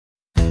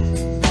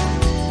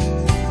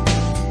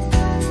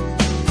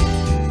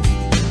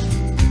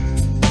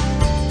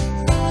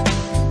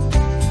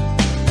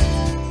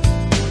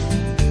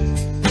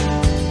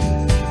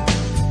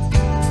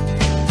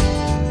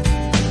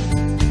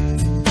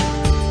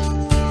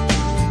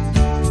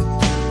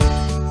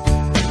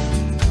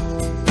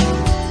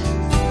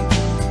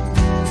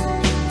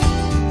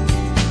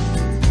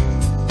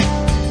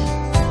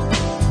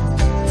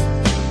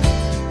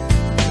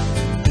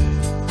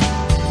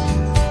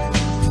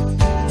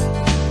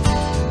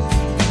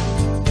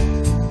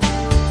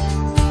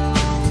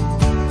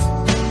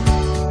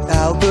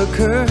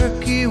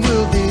Albuquerque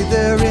will be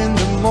there in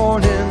the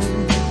morning.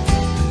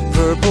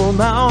 Purple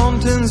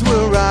mountains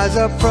will rise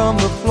up from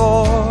the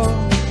floor.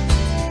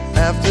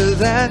 After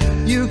that,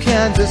 you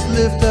can just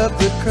lift up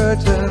the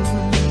curtain,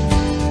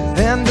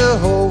 and the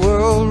whole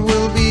world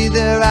will be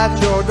there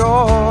at your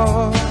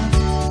door.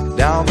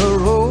 Down the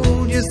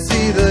road you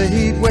see the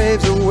heat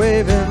waves are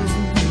waving.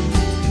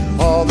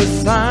 All the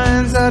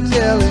signs are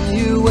telling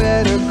you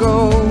where to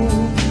go.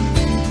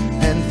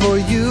 And for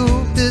you,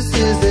 this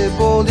is a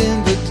bold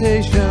invitation.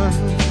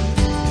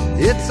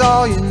 It's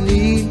all you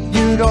need,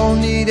 you don't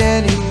need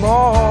any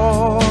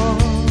more.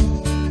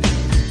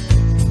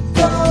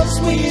 Those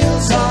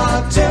wheels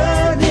are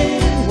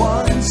turning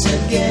once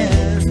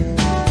again.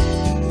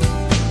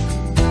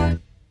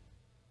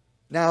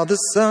 Now the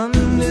sun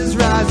is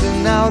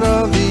rising out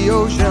of the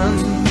ocean.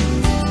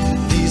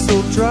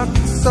 Diesel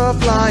trucks are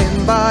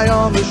flying by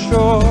on the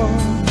shore.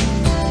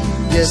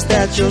 Yes,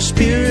 that's your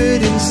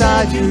spirit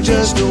inside you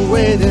just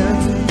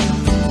awaiting.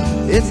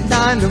 It's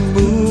time to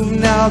move,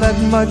 now that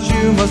much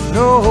you must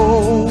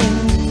know.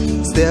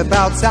 Step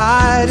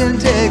outside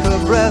and take a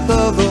breath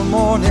of the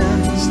morning,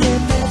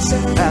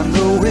 and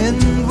the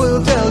wind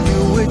will tell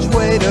you which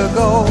way to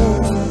go.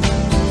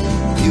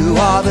 You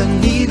are the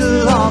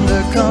needle on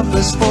the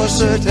compass for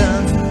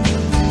certain.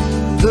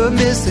 The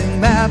missing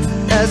map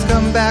has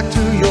come back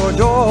to your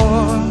door.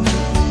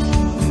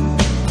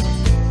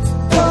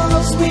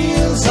 Those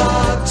wheels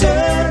are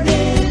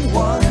turning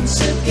once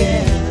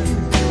again.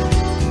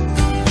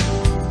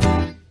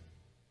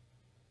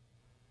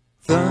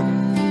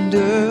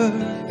 Thunder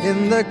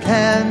in the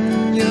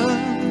canyon,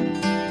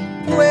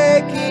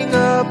 waking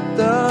up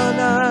the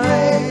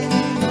night.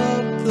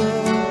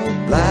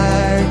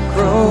 Black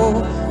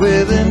crow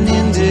with an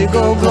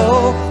indigo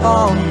glow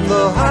on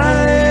the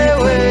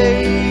highway.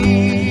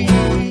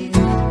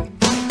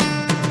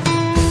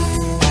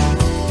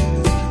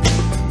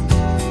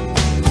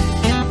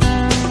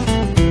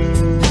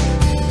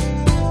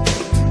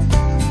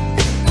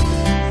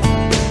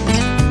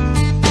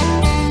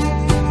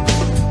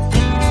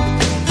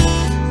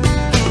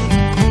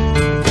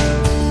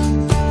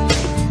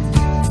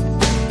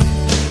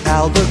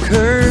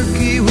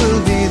 Albuquerque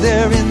will be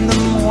there in the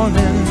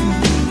morning.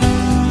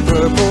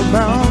 Purple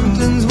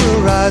mountains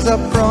will rise up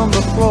from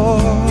the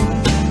floor.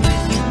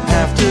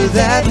 After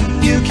that,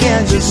 you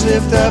can just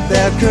lift up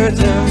that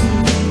curtain,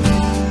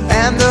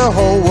 and the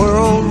whole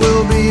world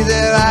will be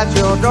there at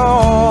your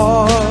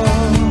door.